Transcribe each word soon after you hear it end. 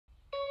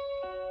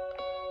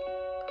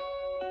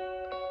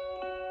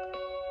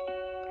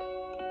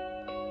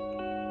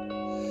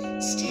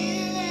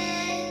Still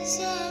as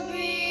a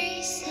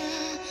breeze, the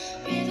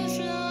river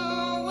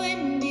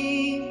flowing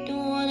deep.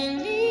 Don't wanna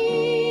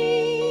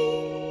leave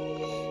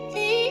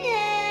the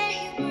air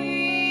you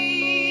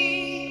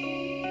breathe.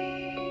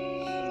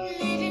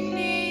 Living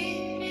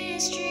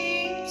various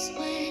dreams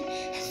when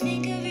I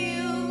think of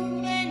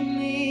you and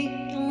me.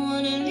 Don't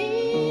wanna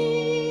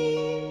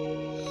leave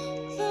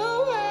the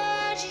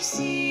world you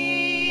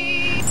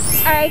see.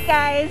 All right,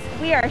 guys,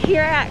 we are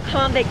here at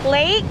Convict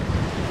Lake.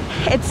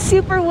 It's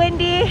super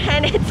windy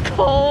and it's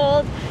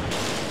cold.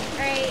 All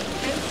right,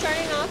 I'm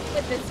starting off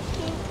with this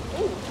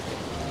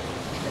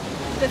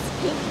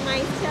pink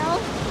mice tail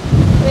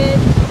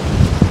with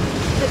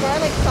the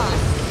garlic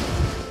sauce.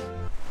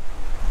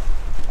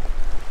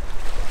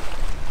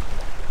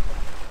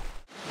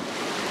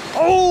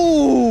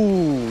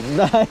 Oh,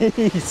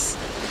 nice.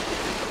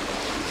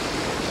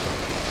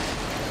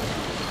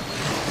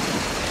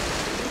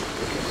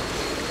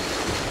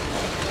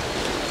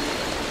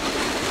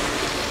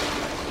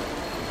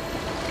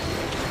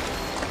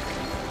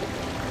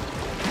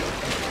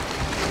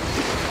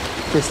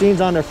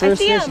 Christine's on her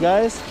first fish,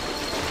 guys.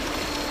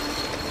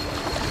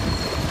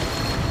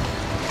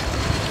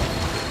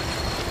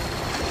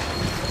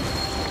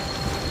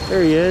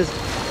 There he is.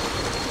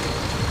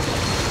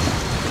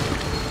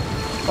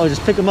 Oh,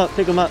 just pick him up,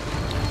 pick him up.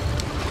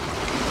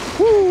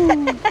 Woo.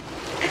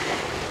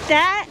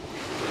 That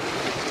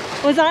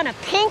was on a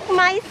pink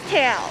mice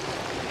tail.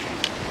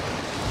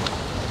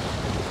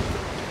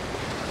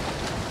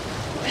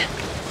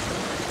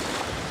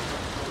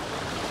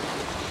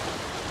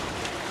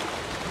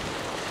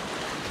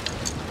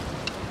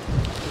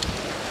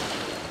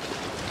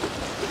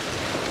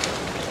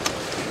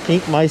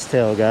 Pink mice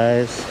tail,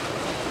 guys.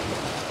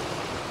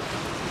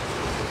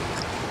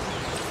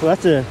 Well,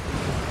 that's a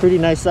pretty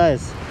nice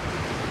size.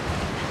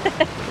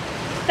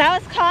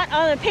 That was caught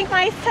on a pink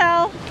mice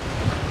tail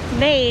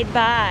made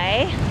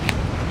by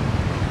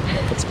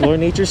Explore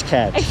Nature's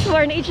Catch.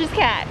 Explore Nature's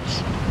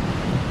Catch.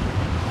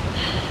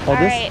 All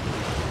this right.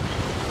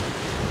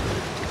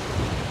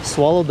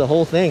 swallowed the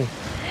whole thing.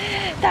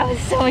 That was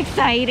so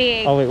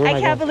exciting. Oh, wait, where am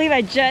I can't going? believe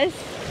I just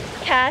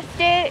cast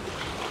it.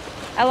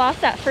 I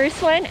lost that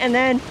first one, and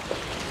then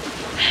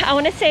I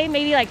want to say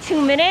maybe like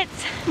 2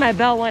 minutes, my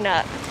bell went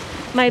up.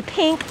 My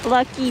pink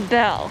lucky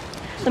bell.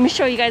 Let me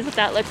show you guys what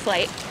that looks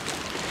like.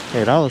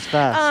 Hey, that was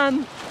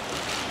fast.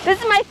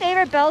 This is my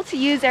favorite bell to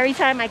use every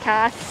time I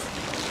cast.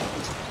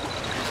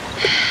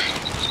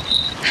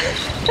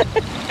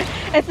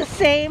 It's the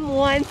same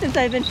one since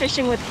I've been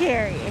fishing with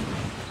Carrie.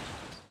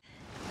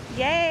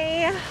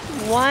 Yay!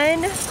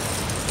 One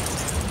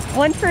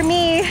for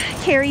me.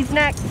 Carrie's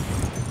next.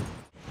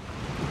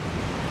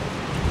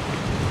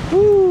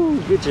 Woo,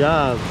 good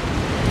job.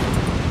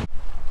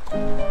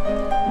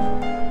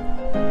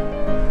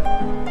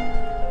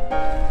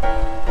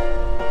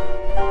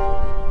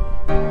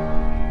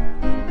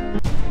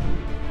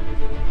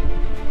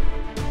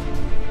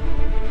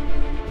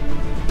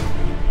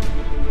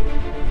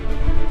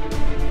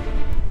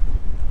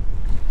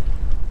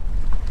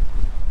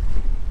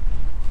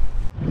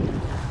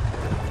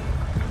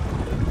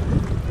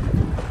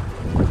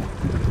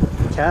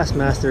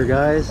 Castmaster,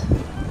 guys.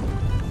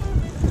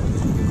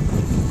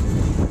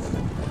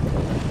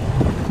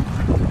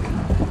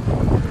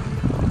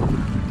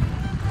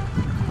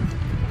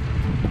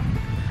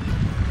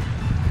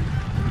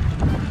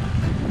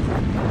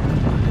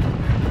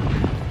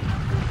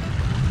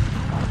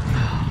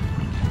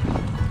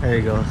 There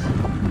he goes.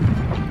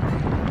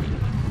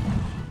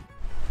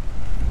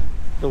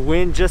 The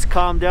wind just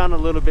calmed down a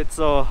little bit,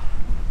 so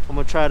I'm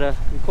gonna try to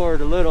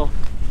record a little.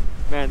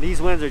 Man,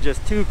 these winds are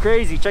just too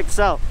crazy. Check this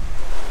out.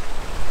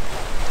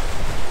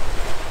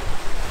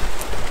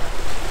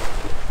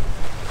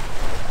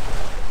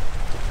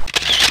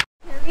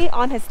 Carrie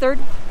on his third.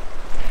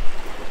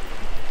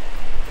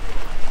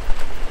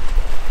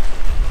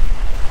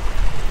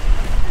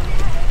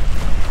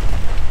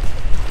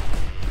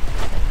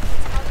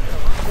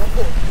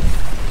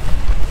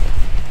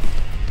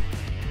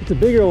 It's a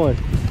bigger one.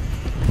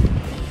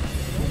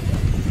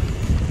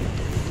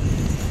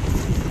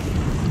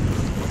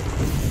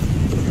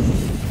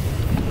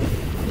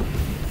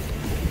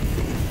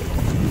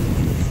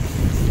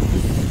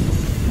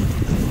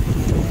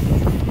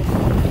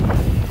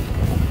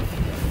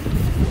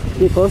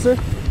 Get closer.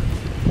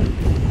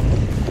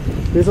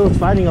 This one's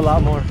fighting a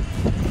lot more.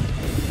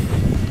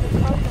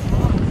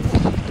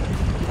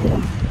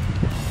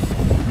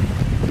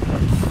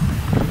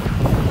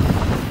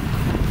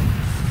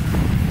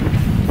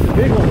 The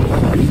big one.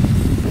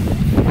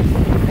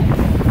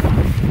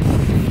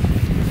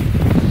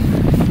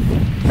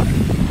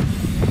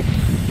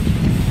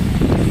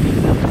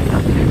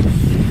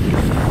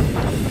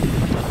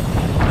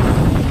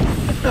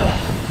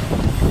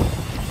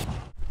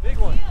 Big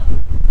one.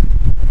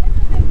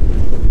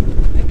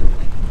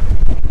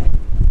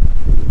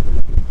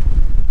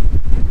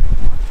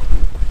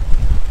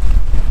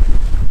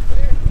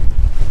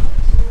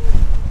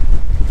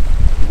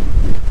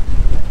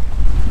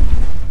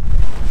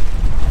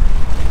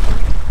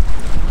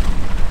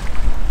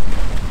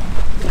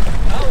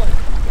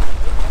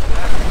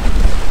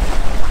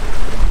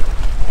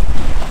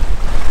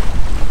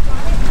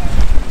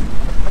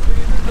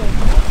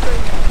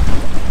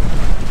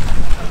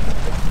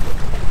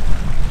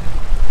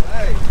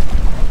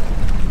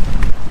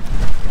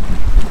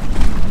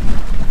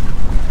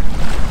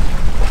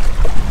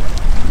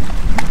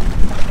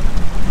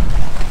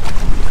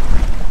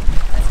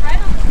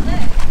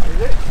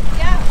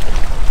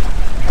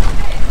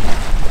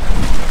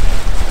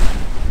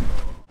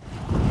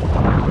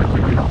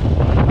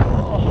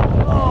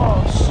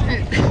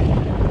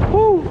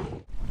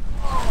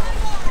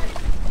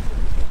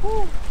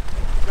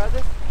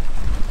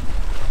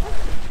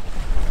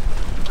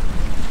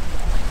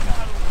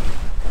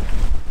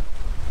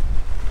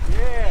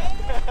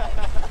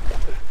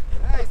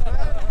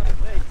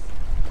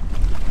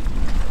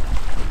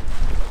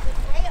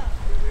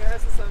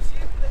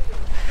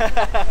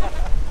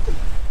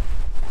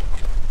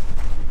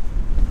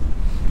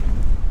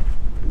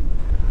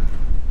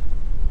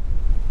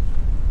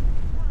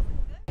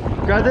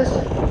 Grab this.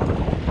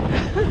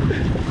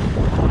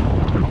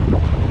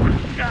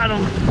 Got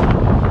him.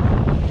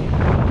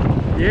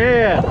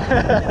 Yeah.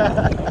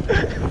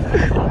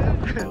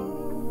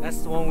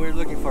 That's the one we were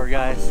looking for,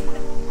 guys.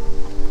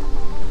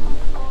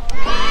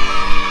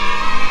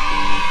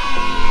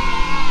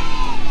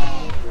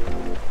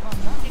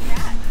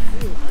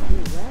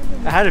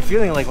 I had a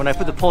feeling like when I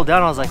put the pole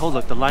down, I was like, oh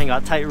look, the line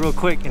got tight real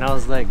quick, and I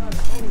was like,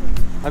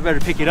 I better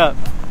pick it up.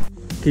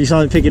 Can you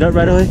saw me pick it up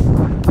right away?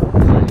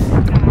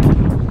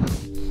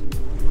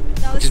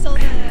 That was still the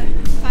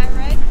fire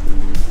red?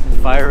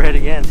 Fire red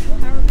again.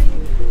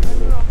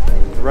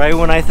 Right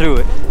when I threw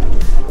it.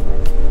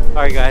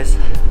 Alright guys,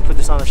 put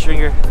this on the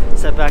stringer,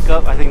 set back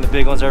up. I think the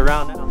big ones are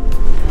around now.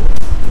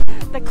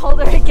 The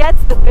colder it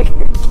gets, the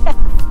bigger it gets.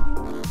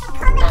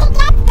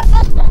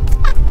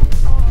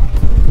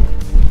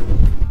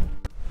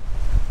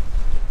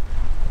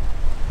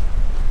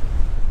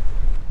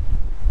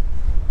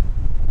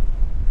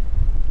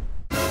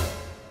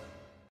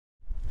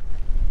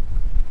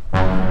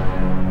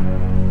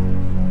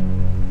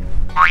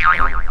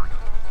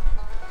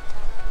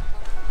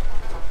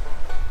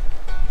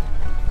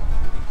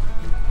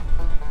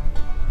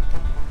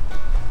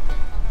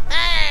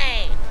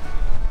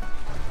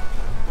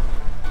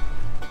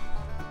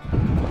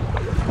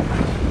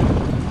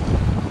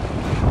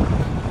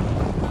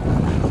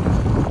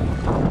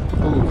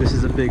 This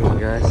is a big one,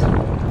 guys.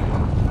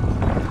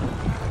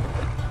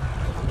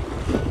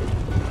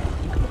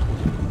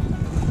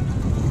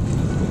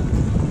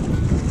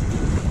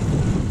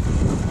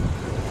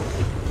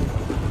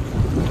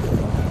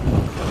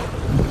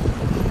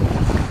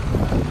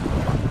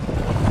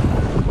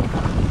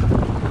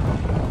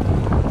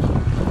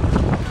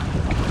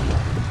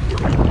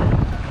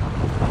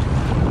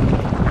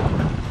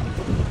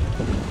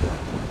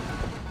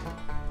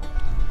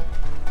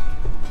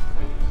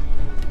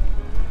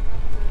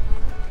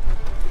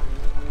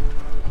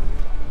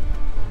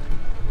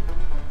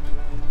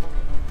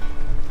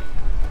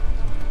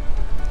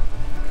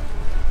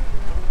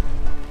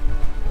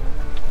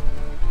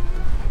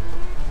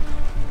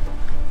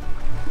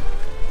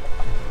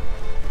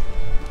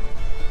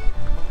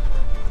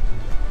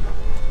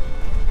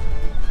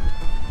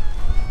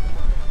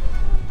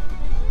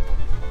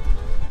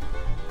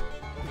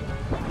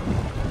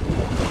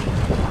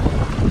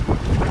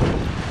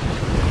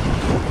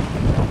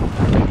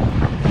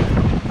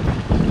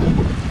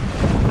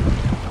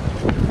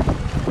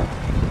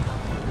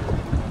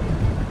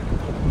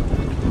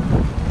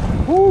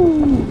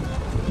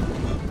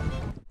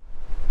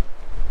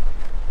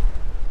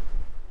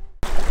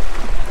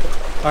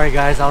 Alright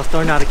guys, I was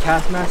throwing out a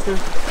Castmaster,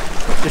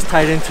 just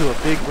tied into a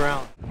big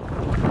brown.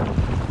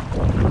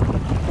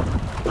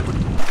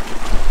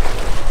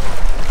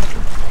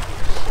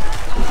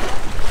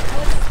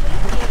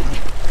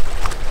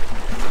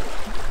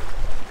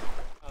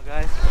 Oh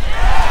guys.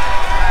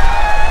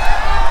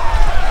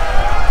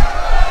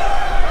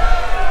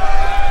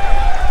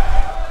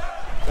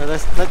 So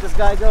let's let this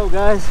guy go,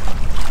 guys.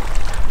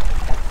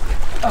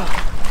 Oh,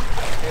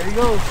 there he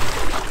goes.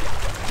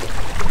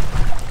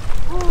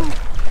 Woo.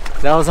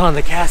 That was on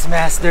the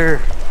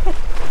Castmaster.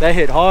 That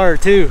hit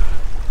hard too.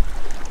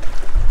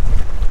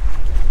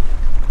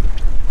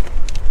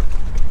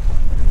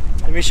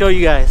 Let me show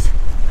you guys.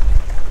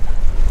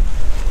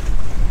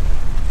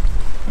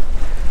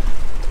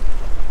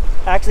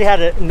 I actually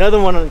had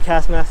another one on the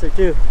Castmaster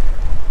too.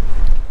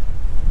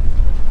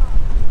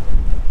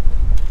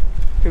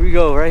 Here we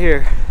go, right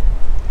here.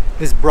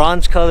 This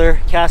bronze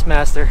color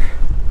Castmaster.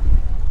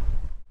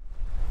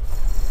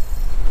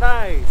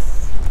 Nice.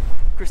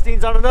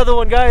 Christine's on another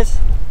one, guys.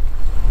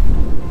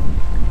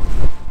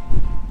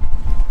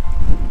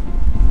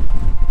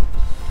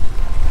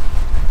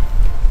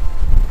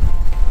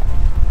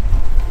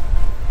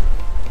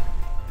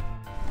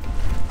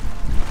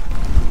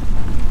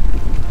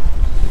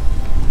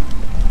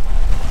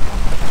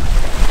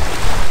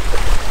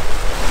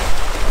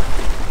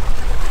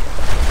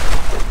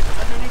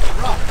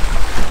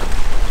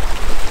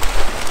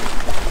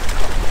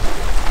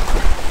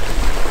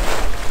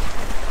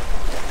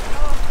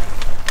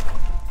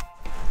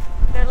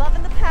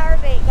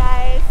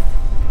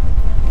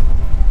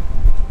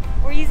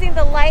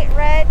 The light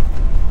red,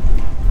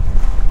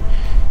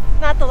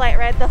 not the light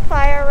red, the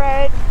fire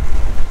red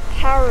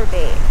power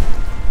bait.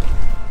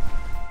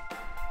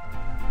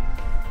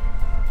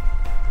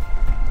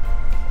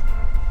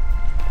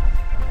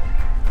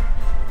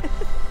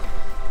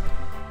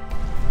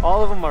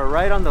 All of them are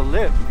right on the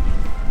lip.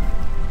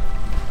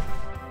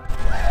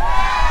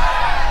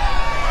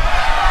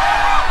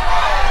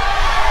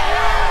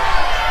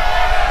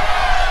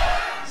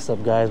 What's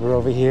up guys, we're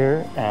over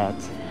here at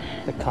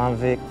the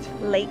Convict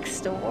Lake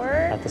store.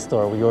 At the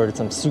store, we ordered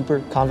some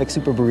Convict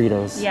super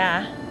burritos.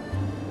 Yeah.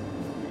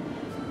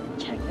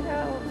 Check it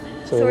out.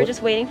 So we're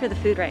just waiting for the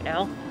food right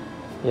now.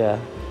 Yeah.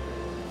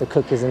 The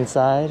cook is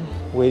inside,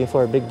 waiting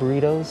for our big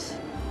burritos.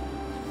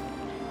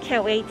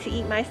 can't wait to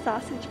eat my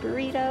sausage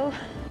burrito.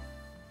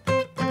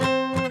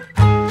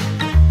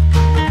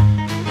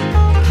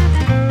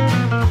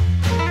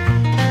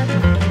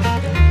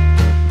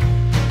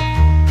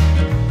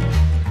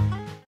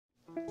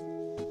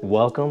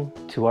 Welcome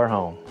to our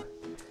home.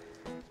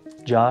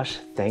 Josh,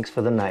 thanks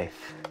for the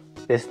knife.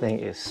 This thing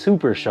is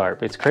super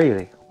sharp. It's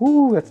crazy.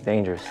 Woo, that's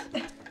dangerous.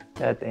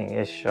 That thing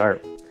is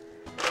sharp.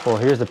 Well,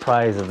 here's the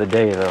prize of the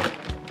day though.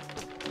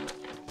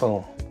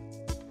 Boom.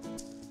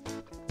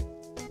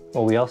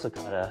 Well, we also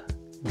got a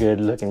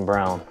good looking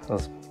brown. It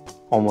was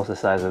almost the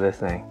size of this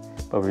thing,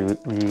 but we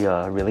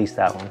released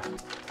that one.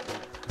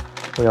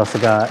 We also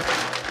got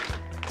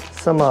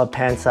some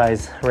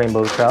pan-sized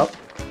rainbow trout.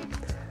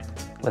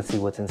 Let's see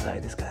what's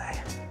inside this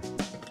guy.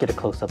 Get a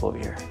close up over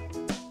here.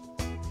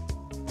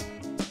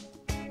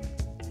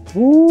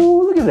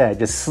 Ooh, look at that.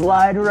 Just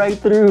slide right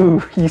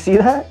through. You see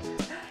that?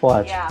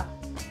 Watch. Yeah.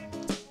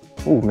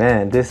 Oh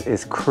man, this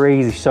is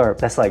crazy sharp.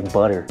 That's like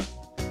butter.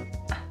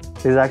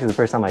 This is actually the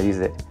first time I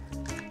used it.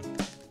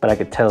 But I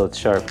could tell it's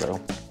sharp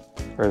though.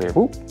 Earlier.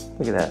 Ooh,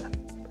 look at that.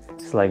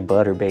 It's like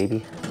butter,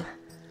 baby.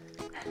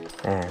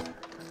 Man.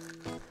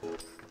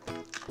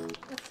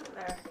 What's in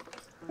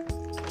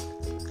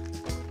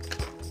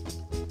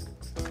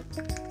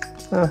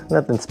there?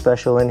 Nothing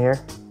special in here.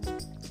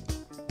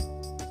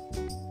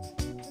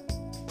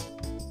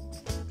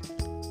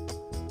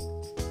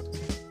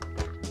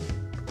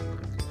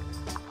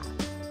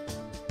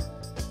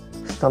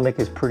 Stomach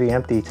is pretty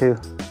empty too.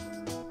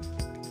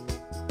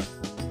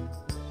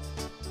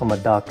 I'm a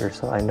doctor,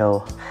 so I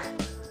know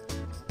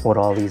what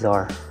all these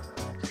are.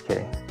 Just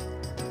kidding.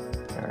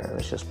 All right,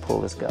 let's just pull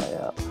this guy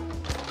out.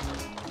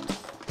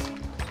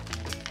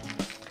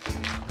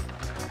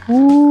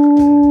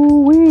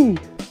 Ooh-wee!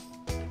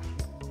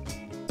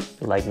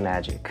 Like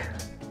magic.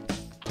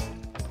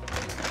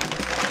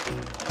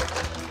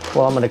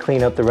 Well, I'm gonna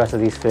clean up the rest of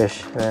these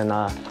fish, and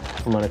I'm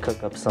gonna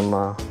cook up some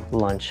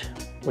lunch.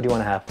 What do you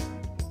want to have?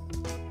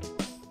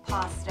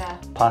 Pasta.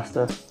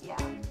 Pasta? Yeah.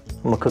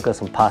 I'm gonna cook us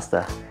some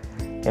pasta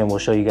and we'll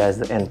show you guys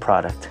the end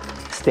product.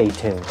 Stay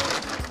tuned.